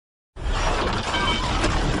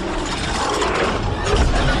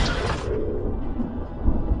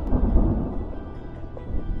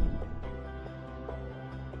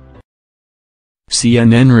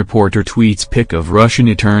CNN reporter tweets pic of Russian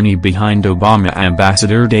attorney behind Obama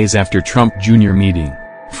ambassador days after Trump Jr. meeting.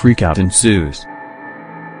 Freakout ensues.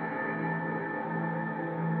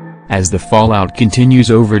 As the fallout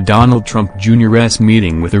continues over Donald Trump Jr.'s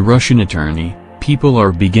meeting with a Russian attorney, people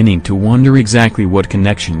are beginning to wonder exactly what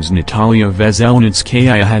connections Natalia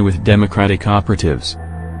Veselnitskaya had with Democratic operatives.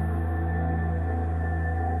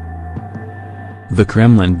 The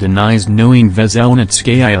Kremlin denies knowing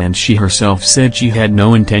Veselnitskaya, and she herself said she had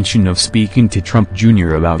no intention of speaking to Trump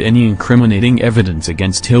Jr. about any incriminating evidence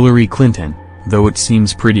against Hillary Clinton, though it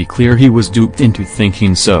seems pretty clear he was duped into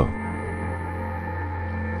thinking so.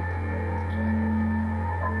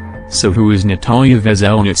 So who is Natalia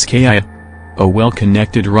Veselnitskaya? A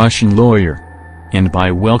well-connected Russian lawyer. And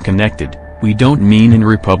by well-connected, we don't mean in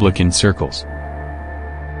Republican circles.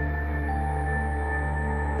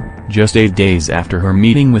 Just 8 days after her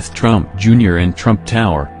meeting with Trump Jr. in Trump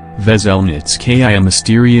Tower, Veselnitskaya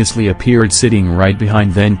mysteriously appeared sitting right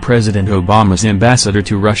behind then-President Obama's ambassador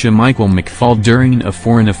to Russia Michael McFaul during a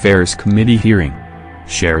Foreign Affairs Committee hearing.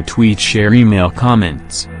 Share tweet, share email,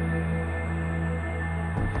 comments.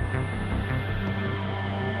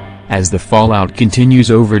 As the fallout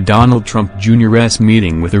continues over Donald Trump Jr.'s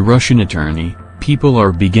meeting with a Russian attorney, people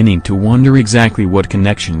are beginning to wonder exactly what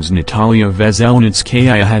connections Natalia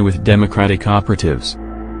Veselnitskaya had with Democratic operatives.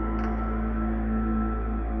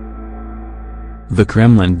 The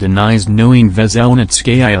Kremlin denies knowing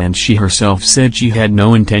Veselnitskaya, and she herself said she had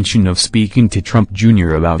no intention of speaking to Trump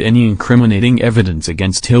Jr. about any incriminating evidence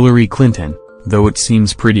against Hillary Clinton, though it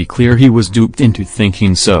seems pretty clear he was duped into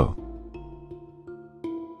thinking so.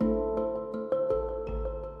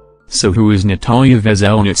 So who is Natalia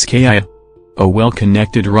Veselnitskaya? A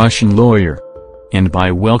well-connected Russian lawyer. And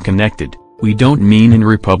by well-connected, we don't mean in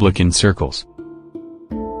Republican circles.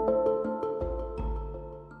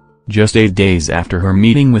 Just 8 days after her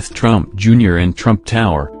meeting with Trump Jr. in Trump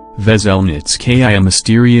Tower, Veselnitskaya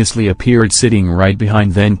mysteriously appeared sitting right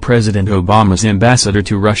behind then-President Obama's ambassador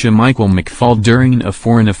to Russia Michael McFaul during a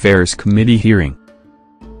Foreign Affairs Committee hearing.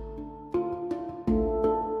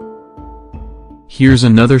 Here's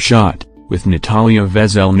another shot, with Natalia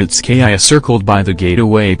Veselnitskaya circled by the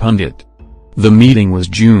Gateway pundit. The meeting was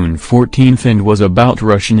June 14 and was about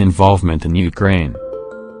Russian involvement in Ukraine.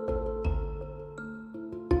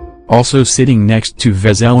 Also sitting next to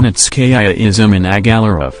Veselnitskaya is Emin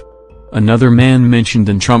Agalarov, another man mentioned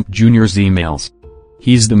in Trump Jr.'s emails.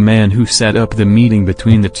 He's the man who set up the meeting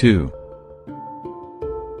between the two.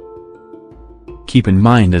 Keep in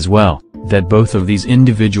mind as well, that both of these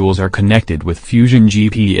individuals are connected with Fusion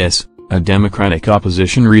GPS, a Democratic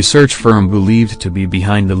opposition research firm believed to be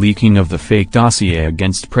behind the leaking of the fake dossier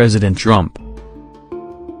against President Trump.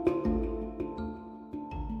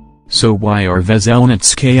 So why are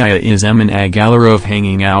Veselnitskaya and Emin Agalarov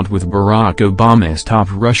hanging out with Barack Obama's top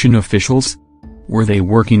Russian officials? Were they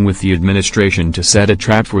working with the administration to set a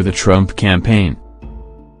trap for the Trump campaign?